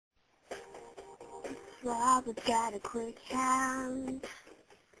Rob's got a quick hand.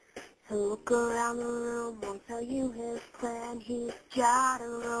 He'll look around the room, won't tell you his plan. He's got a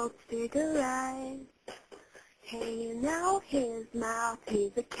rope cigarette. Hey, you know his mouth,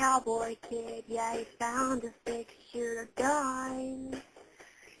 he's a cowboy kid. Yeah, he found a six-shooter gun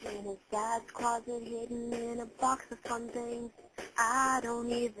in his dad's closet, hidden in a box of fun things. I don't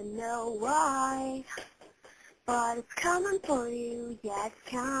even know why, but it's coming for you. Yeah, it's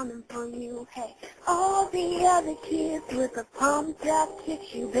coming for you. Hey, all the other kids with the pumped up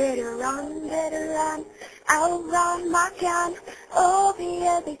kicks, you better run, better run. I'll run my gun. All the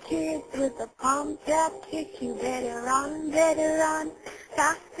other kids with the pumped up kicks, you better run,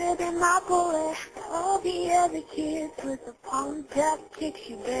 faster than my bullet. All the other kids with the pumped up kicks,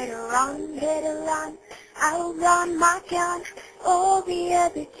 you better run, I'll run my gun. All the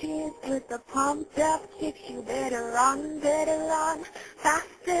other kids with the pumped up kicks, you better run,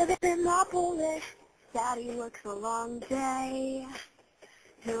 faster than my bullet. Daddy works a long day.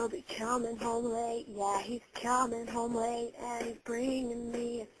 He'll be coming home late, yeah, he's coming home late, and he's bringing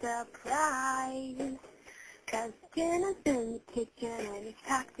me a surprise. 'Cause dinner's in the kitchen and it's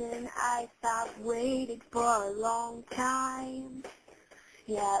packed in ice. I've waited for a long time.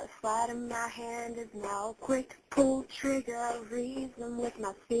 Yeah, the sleight of my hand is now a quick pull trigger, reason with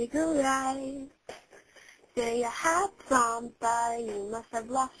my cigarette. Say you had some, but you must have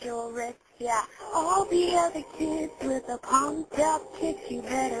lost your wits. Yeah, all the other kids with a pumped up kicks, you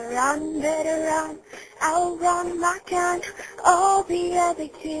better run, I'll run my gun. All the other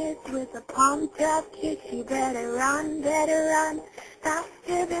kids with a pumped up kicks, you better run,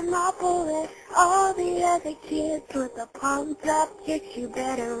 faster than my bullet. All the other kids with a pumped up kicks, you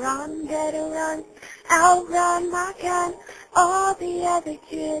better run, I'll run my gun. All the other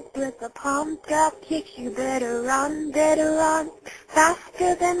kids with a pumped up kicks, you better run,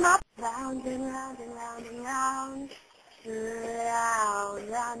 faster than my round and round and round and round,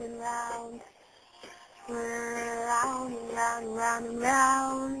 round and round, round and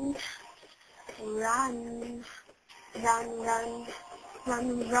round, round and round,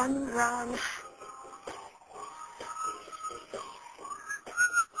 run, run.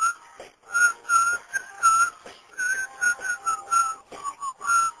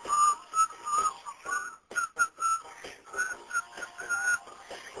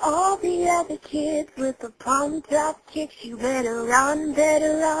 All the other kids with the pumped up kicks, you better run,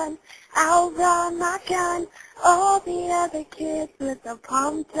 I'll run my gun. All the other kids with the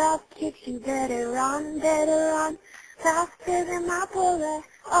pumped up kicks, you better run, faster than my bullet.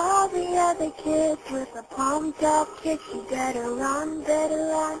 All the other kids with the pumped up kicks, you better run,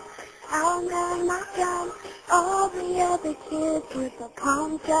 I'll run my gun. All the other kids with the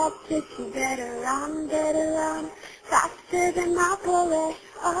pumped up kicks, you better run, faster than my bullet.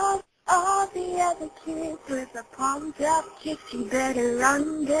 All the other kids with the pumped up kicks, you better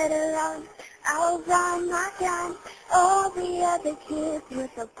run, I'll run my gun. All the other kids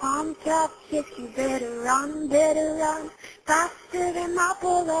with the pumped up kicks, you better run, faster than my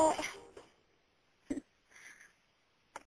bullet.